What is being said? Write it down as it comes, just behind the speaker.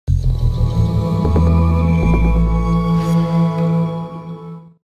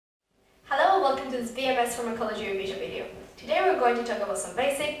going to talk about some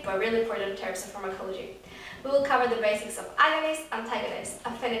basic but really important terms of pharmacology. We will cover the basics of agonists, antagonists,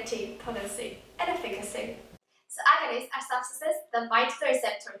 affinity, potency, and efficacy. So agonists are substances that bind to the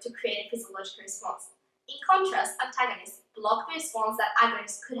receptor to create a physiological response. In contrast, antagonists block the response that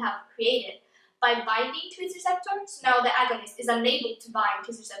agonists could have created by binding to its receptor, so now the agonist is unable to bind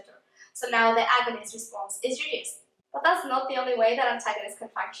to its receptor. So now the agonist response is reduced. But that's not the only way that antagonists can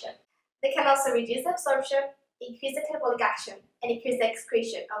function. They can also reduce the absorption, increase the catabolic action, and increase the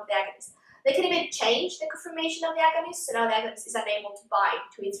excretion of the agonist. They can even change the conformation of the agonist, so now the agonist is unable to bind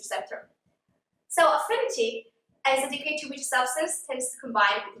to its receptor. So affinity is the degree to which a substance tends to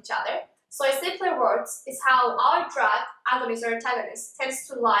combine with each other. So in simpler words, it's how our drug, agonist or antagonist, tends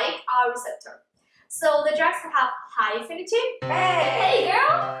to like our receptor. So the drugs can have high affinity, hey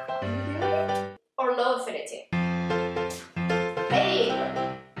girl, or low affinity. Hey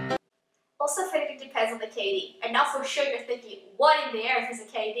girl. Also, affinity depends on the KD, and now for sure you're thinking, what in the earth is a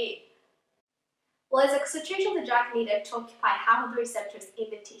KD? Well, it's a concentration of the drug needed to occupy half of the receptors in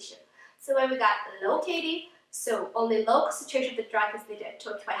the tissue. So when we got low KD, so only low concentration of the drug is needed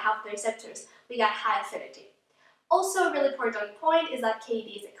to occupy half of the receptors, we got high affinity. Also, a really important point is that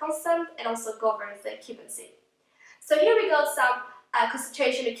KD is a constant and also governs the occupancy. So here we got some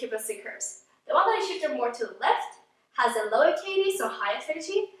concentration occupancy curves. The one that is shifted more to the left has a lower KD, so high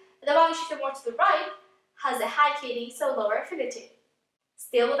affinity. And the one shifted more to the right has a high KD, so lower affinity.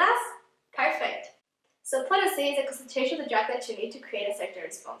 Still with us? Perfect. So potency is the concentration of the drug that you need to create a certain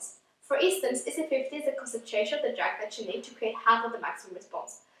response. For instance, EC50 is the concentration of the drug that you need to create half of the maximum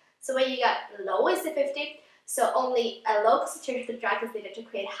response. So when you got low EC50, so only a low concentration of the drug is needed to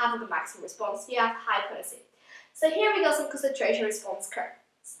create half of the maximum response, you have high potency. So here we got some concentration response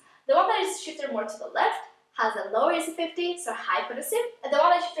curves. The one that is shifted more to the left has a lower EC50, so high potency, and the one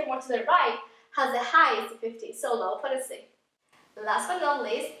that is shifted more to the right has a high EC50, so low potency. Last but not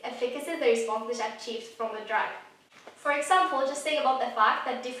least, efficacy is the response which is achieved from the drug. For example, just think about the fact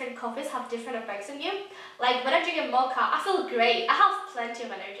that different coffees have different effects on you. Like when I drink a mocha, I feel great, I have plenty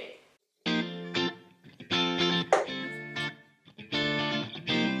of energy.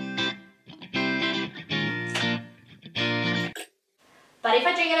 But if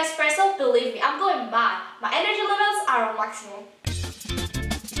I drink an espresso, believe me, I'm going mad. My energy levels are on maximum.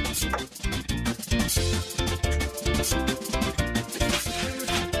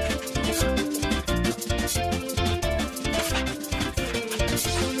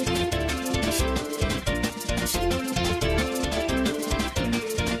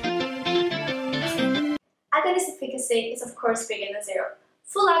 Agonist efficacy is of course bigger than zero.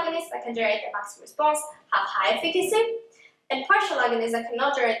 Full agonists that can generate the maximum response have high efficacy, and partial agonists that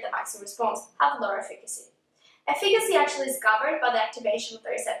cannot generate the maximum response have lower efficacy. Efficacy actually is governed by the activation of the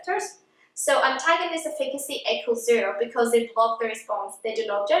receptors. So antagonist efficacy equals zero because they block the response, they do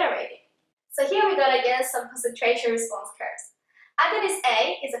not generate it. So here we got again some concentration response curves. Agonist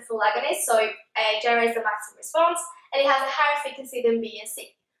A is a full agonist, so it generates the maximum response, and it has a higher efficacy than B and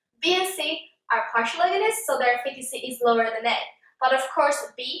C. B and C are partial agonists, so their efficacy is lower than A. But of course,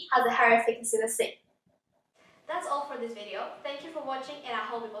 B has a higher efficacy than C. That's all for this video. Thank you for watching, and I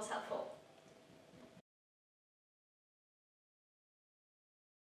hope it was helpful.